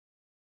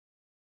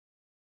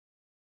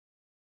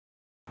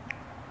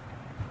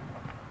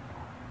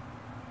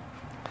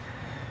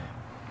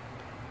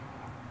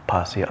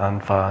Pasi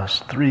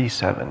Anfas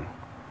 3:7.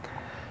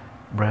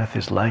 Breath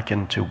is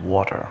likened to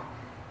water.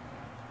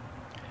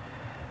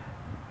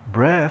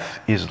 Breath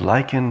is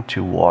likened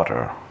to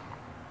water.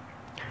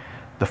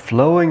 The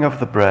flowing of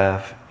the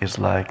breath is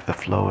like the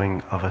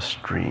flowing of a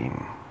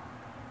stream.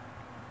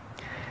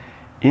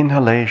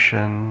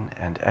 Inhalation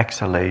and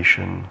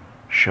exhalation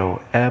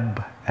show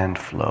ebb and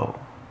flow.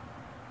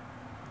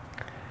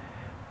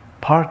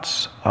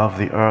 Parts of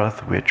the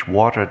earth which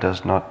water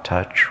does not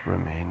touch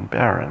remain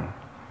barren.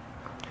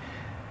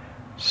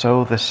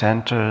 So the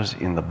centers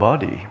in the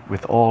body,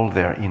 with all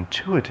their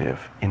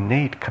intuitive,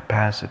 innate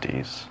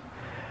capacities,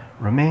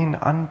 remain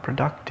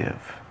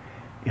unproductive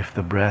if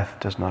the breath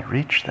does not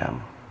reach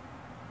them.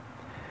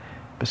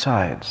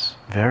 Besides,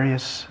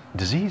 various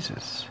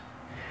diseases,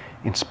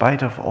 in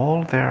spite of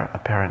all their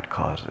apparent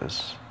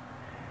causes,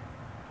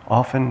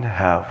 often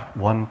have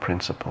one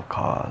principal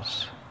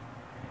cause,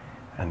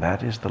 and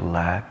that is the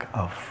lack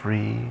of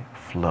free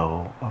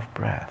flow of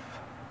breath.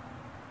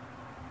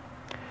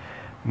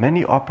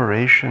 Many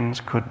operations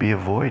could be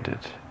avoided,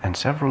 and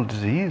several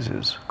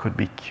diseases could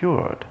be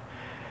cured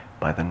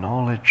by the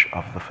knowledge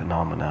of the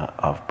phenomena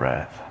of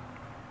breath.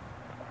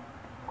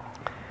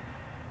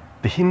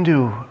 The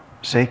Hindu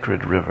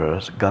sacred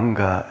rivers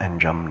Ganga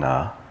and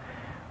Jamna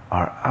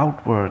are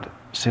outward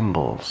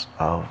symbols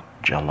of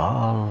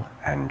Jalal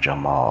and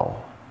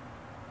Jamal,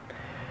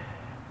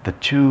 the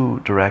two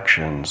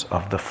directions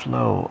of the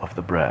flow of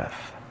the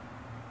breath.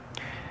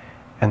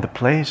 And the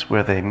place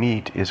where they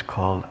meet is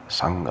called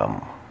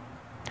Sangam,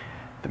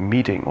 the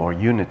meeting or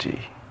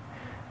unity,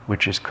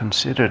 which is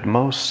considered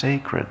most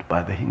sacred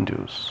by the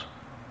Hindus.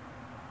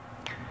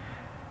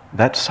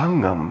 That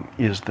Sangam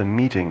is the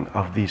meeting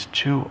of these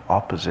two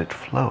opposite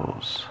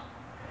flows.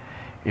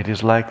 It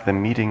is like the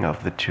meeting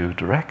of the two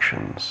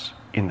directions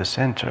in the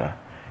center,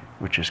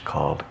 which is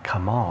called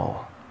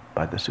Kamal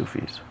by the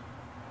Sufis.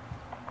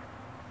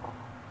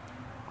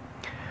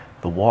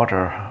 The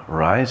water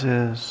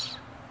rises,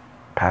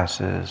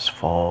 passes,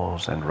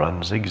 falls, and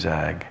runs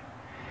zigzag,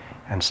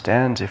 and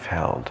stands if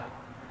held.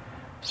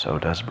 So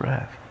does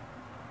breath.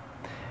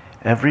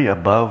 Every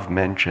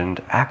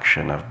above-mentioned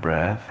action of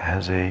breath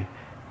has a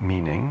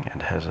meaning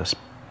and has a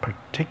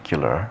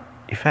particular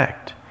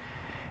effect,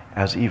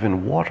 as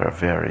even water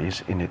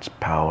varies in its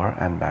power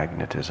and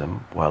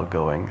magnetism while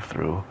going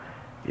through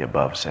the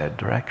above-said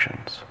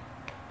directions.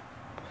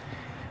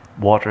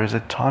 Water is a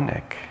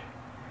tonic,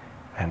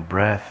 and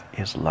breath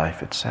is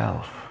life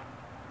itself.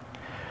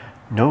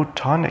 No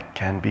tonic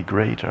can be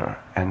greater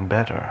and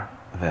better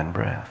than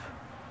breath.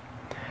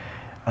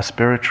 A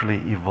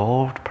spiritually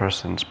evolved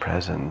person's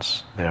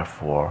presence,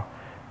 therefore,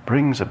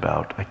 brings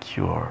about a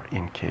cure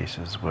in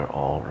cases where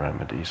all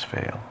remedies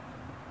fail.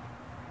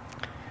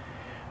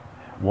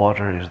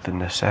 Water is the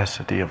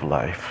necessity of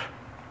life,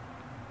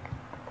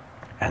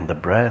 and the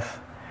breath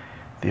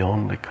the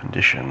only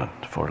condition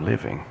for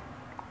living.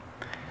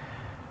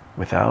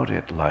 Without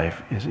it,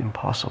 life is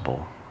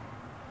impossible.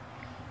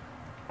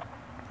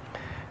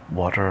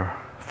 Water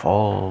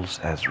falls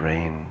as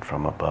rain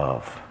from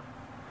above.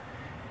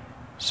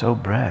 So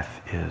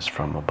breath is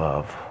from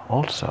above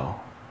also,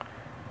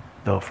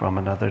 though from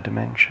another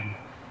dimension.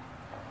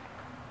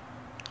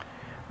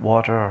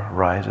 Water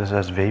rises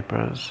as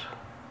vapors,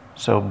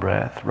 so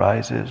breath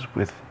rises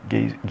with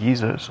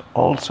geysers,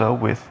 also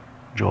with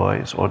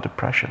joys or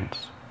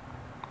depressions.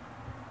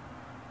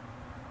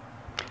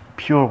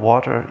 Pure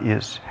water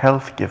is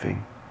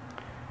health-giving.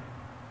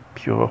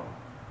 Pure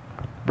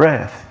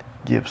breath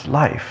gives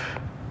life.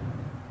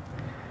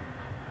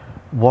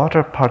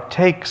 Water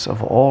partakes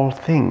of all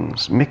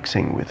things,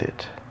 mixing with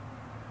it.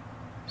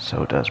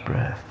 So does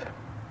breath.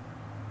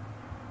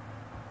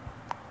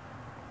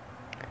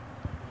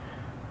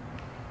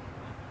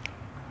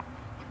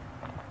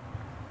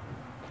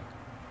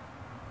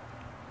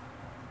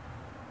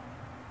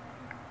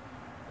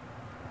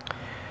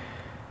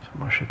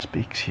 Moshe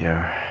speaks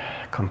here,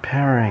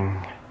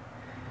 comparing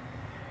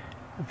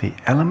the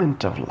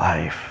element of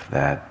life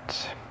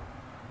that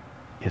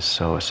is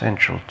so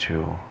essential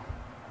to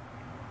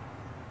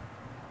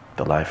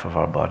the life of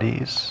our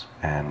bodies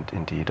and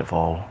indeed of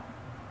all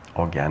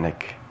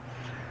organic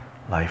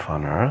life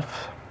on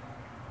earth,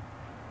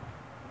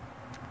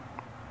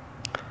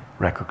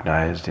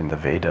 recognized in the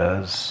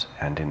Vedas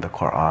and in the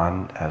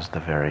Quran as the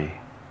very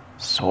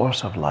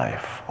source of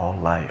life, all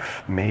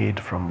life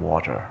made from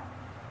water.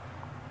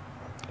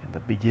 In the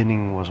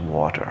beginning was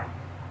water.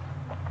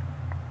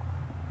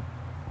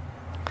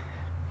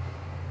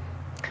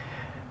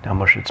 Now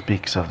Moshe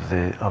speaks of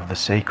the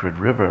sacred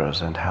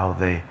rivers and how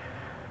they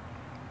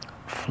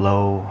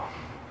flow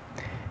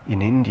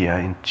in India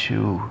in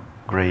two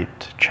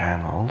great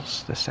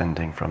channels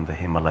descending from the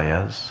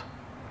Himalayas,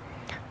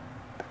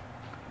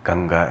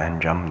 Ganga and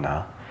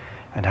Jamna,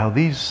 and how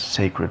these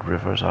sacred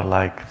rivers are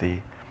like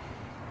the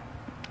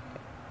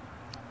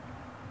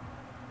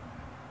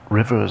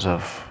rivers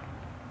of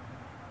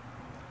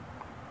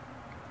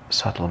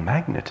subtle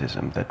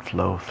magnetism that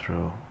flow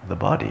through the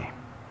body,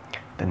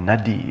 the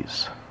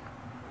nadis,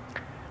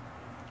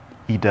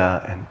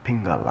 Ida and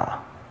Pingala,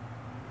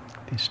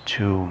 these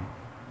two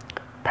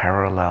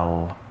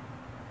parallel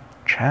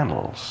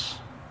channels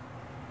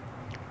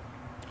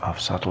of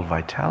subtle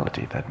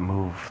vitality that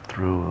move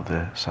through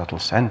the subtle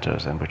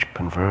centers and which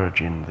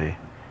converge in the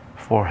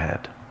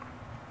forehead.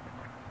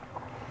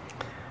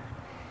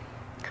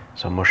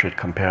 So Murshid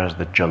compares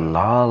the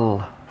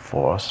Jalal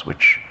force,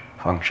 which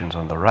functions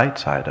on the right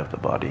side of the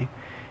body,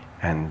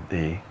 and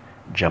the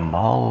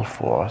Jamal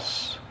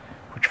force,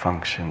 which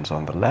functions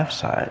on the left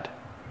side,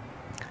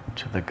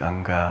 to the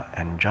Ganga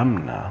and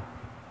Jamna,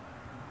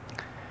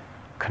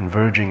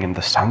 converging in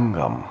the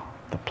Sangam,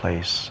 the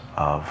place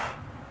of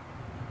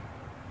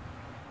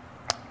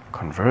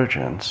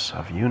convergence,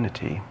 of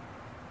unity,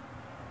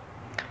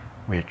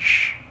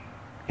 which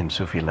in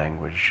Sufi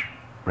language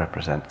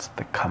represents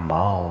the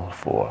Kamal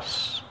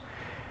force,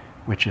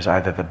 which is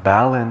either the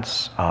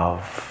balance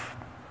of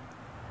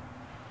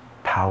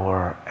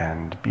power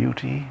and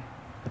beauty,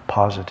 the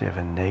positive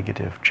and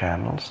negative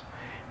channels,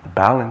 the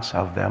balance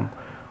of them,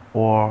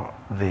 or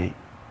the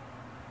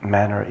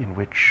manner in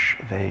which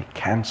they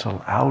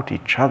cancel out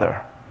each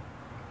other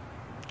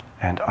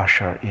and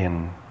usher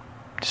in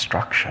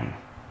destruction.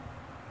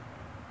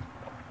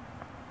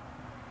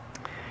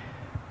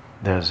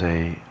 There's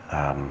an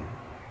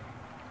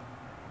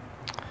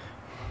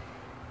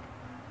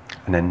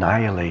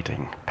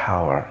annihilating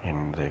power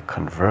in the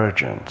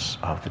convergence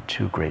of the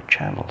two great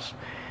channels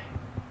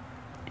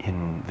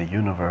in the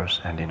universe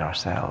and in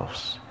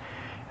ourselves,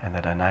 and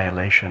that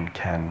annihilation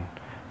can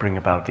bring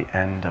about the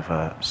end of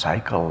a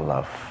cycle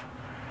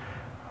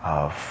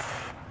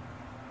of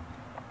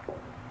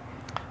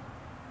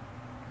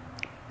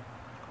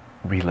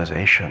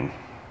realization,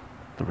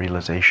 the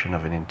realization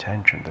of an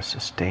intention, the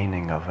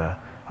sustaining of a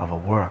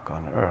work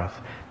on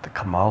earth. The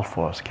Kamal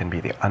force can be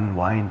the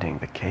unwinding,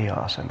 the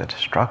chaos and the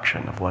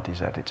destruction of what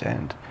is at its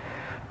end.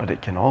 But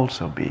it can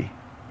also be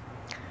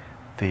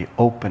the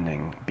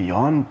opening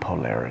beyond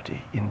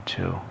polarity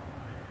into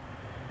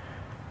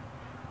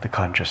the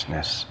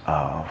consciousness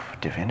of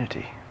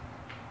divinity.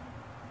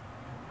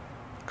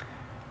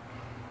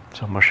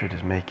 So Murshid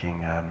is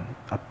making a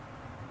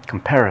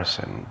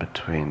comparison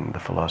between the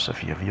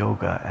philosophy of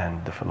yoga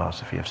and the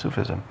philosophy of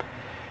Sufism.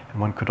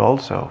 And one could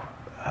also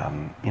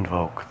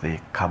invoke the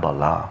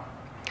Kabbalah,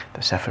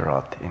 the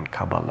Sephirot in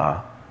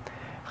Kabbalah,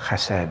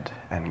 Chesed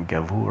and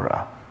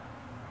Gevura.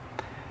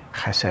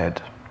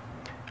 Chesed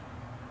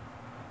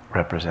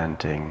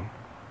representing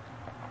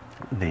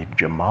the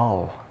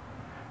Jamal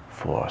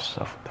force,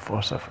 the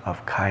force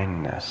of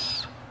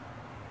kindness,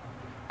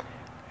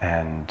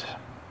 and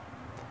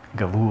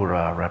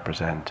Gevura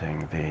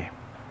representing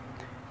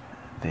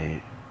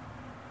the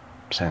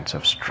sense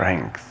of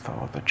strength,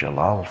 or the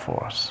Jalal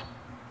force.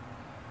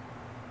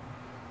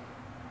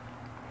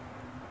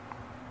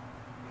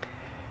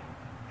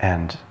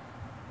 And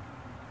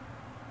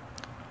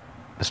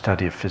the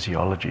study of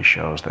physiology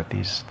shows that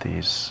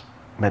these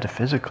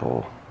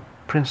metaphysical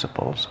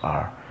principles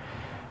are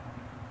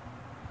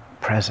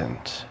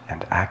present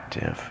and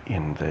active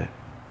in the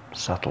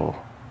subtle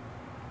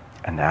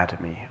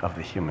anatomy of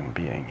the human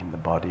being, in the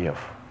body of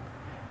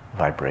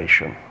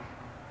vibration.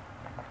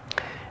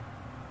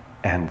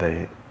 And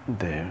the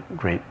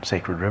great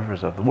sacred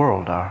rivers of the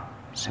world are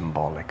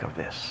symbolic of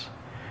this.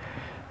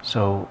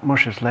 So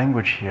Murshid's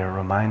language here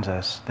reminds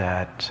us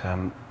that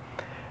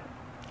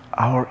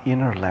our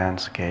inner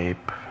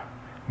landscape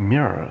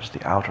mirrors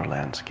the outer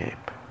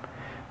landscape.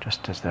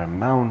 Just as there are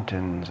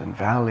mountains and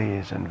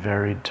valleys and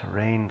varied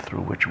terrain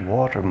through which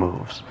water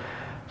moves,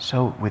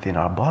 so within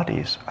our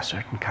bodies a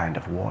certain kind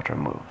of water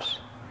moves.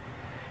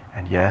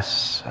 And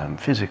yes,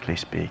 physically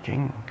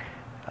speaking,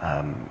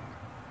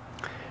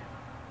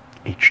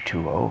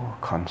 H2O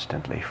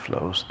constantly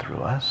flows through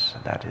us,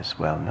 that is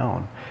well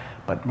known.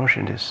 But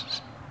Murshid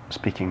is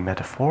speaking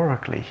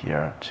metaphorically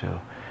here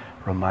to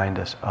remind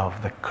us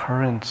of the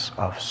currents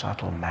of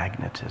subtle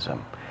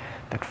magnetism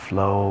that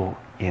flow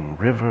in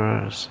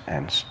rivers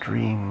and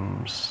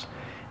streams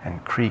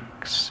and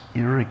creeks,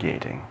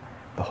 irrigating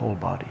the whole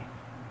body.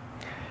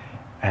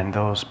 And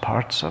those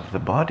parts of the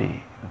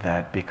body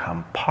that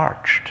become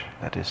parched,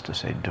 that is to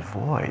say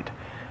devoid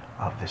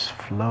of this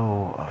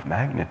flow of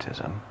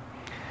magnetism,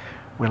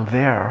 well,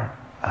 there,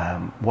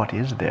 what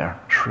is there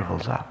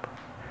shrivels up.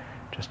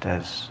 Just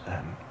as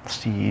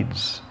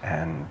seeds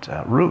and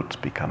roots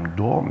become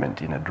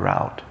dormant in a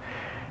drought,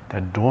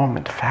 there are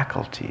dormant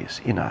faculties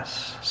in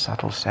us,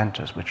 subtle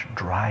centers which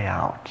dry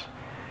out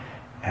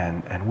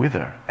and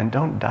wither and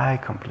don't die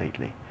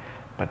completely,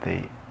 but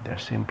they're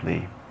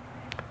simply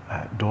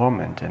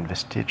dormant and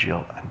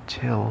vestigial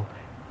until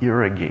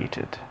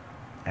irrigated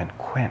and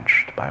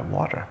quenched by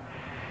water.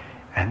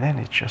 And then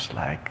it's just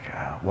like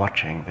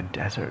watching the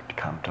desert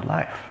come to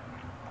life.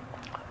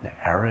 The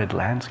arid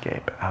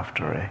landscape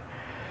after a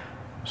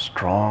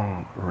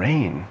strong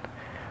rain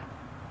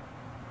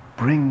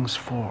brings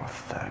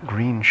forth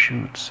green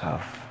shoots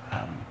of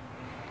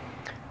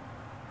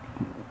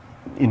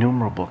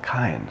innumerable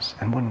kinds,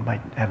 and one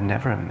might have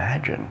never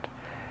imagined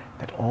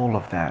that all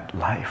of that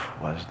life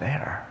was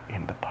there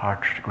in the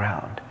parched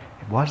ground.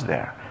 It was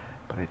there,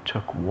 but it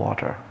took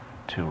water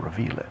to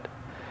reveal it.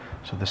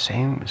 So the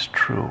same is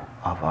true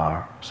of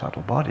our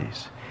subtle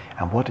bodies.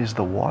 And what is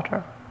the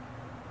water?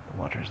 The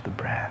water is the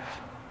breath.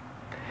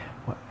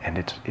 And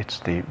it's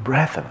the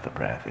breath of the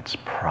breath, it's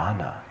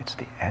prana, it's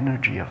the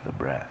energy of the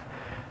breath,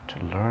 to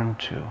learn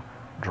to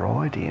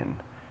draw it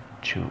in,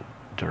 to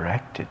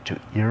direct it, to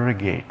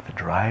irrigate the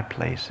dry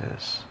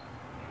places,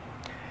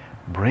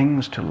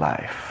 brings to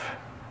life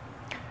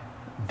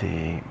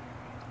the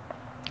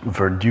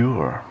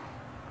verdure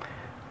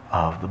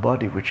of the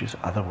body, which is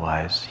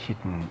otherwise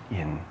hidden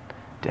in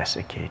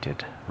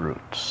desiccated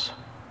roots.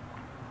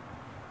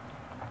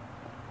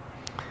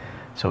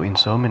 So in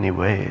so many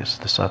ways,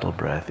 the subtle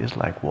breath is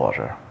like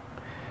water.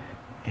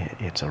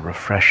 It's a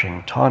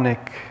refreshing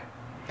tonic.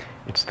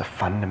 It's the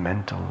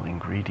fundamental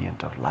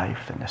ingredient of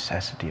life, the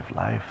necessity of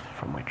life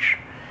from which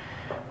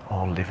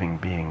all living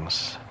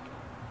beings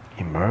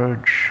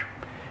emerge.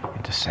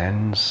 It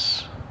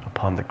descends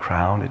upon the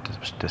crown, it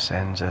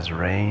descends as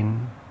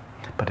rain,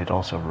 but it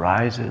also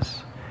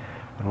rises.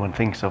 When one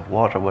thinks of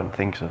water, one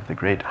thinks of the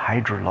great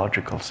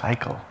hydrological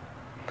cycle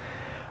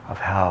of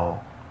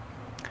how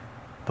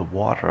the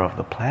water of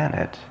the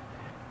planet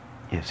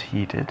is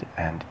heated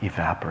and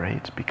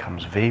evaporates,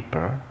 becomes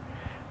vapor,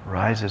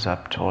 rises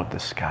up toward the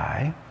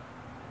sky,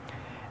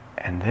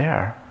 and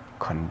there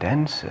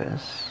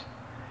condenses,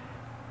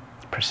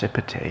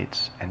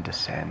 precipitates, and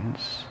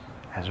descends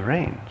as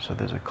rain. So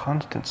there's a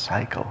constant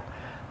cycle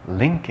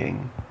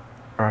linking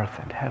earth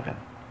and heaven.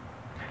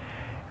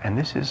 And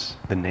this is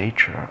the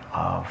nature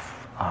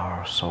of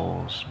our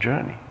soul's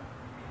journey.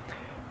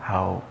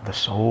 How the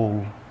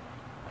soul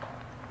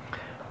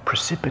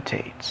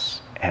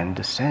precipitates and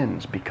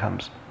descends,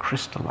 becomes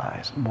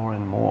crystallized, more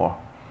and more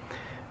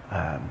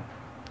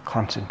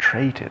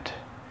concentrated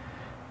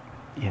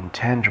in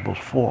tangible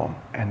form,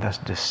 and thus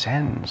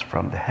descends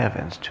from the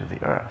heavens to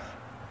the earth,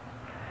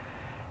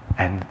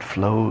 and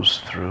flows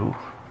through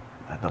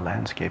the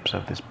landscapes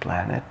of this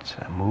planet,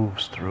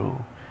 moves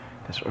through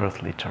this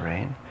earthly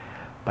terrain,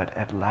 but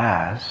at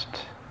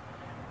last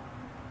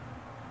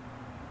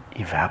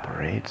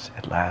evaporates,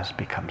 at last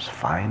becomes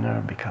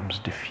finer, becomes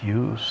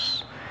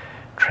diffuse,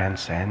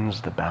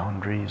 transcends the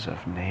boundaries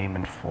of name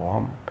and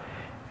form,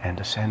 and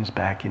ascends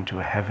back into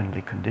a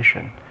heavenly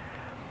condition.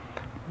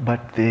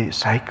 But the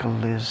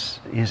cycle is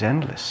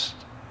endless,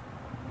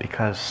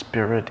 because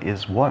spirit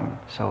is one.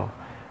 So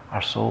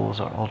our souls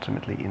are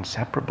ultimately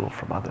inseparable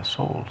from other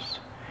souls.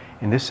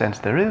 In this sense,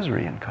 there is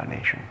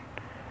reincarnation,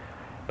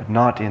 but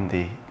not in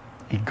the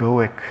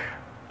egoic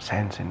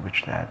sense in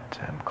which that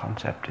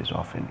concept is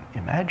often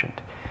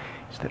imagined.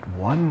 It's that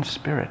one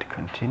spirit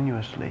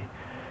continuously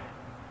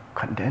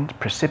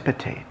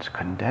precipitates,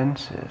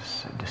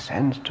 condenses,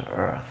 descends to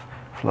earth,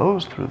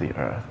 flows through the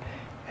earth,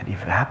 and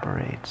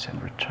evaporates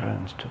and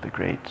returns to the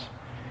great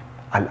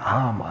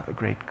Al-Amma, the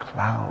great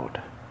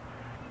cloud,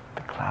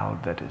 the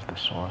cloud that is the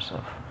source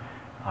of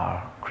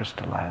our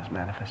crystallized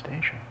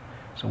manifestation.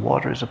 So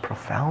water is a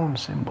profound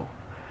symbol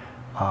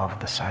of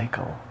the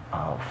cycle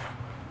of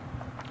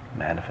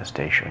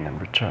manifestation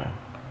and return.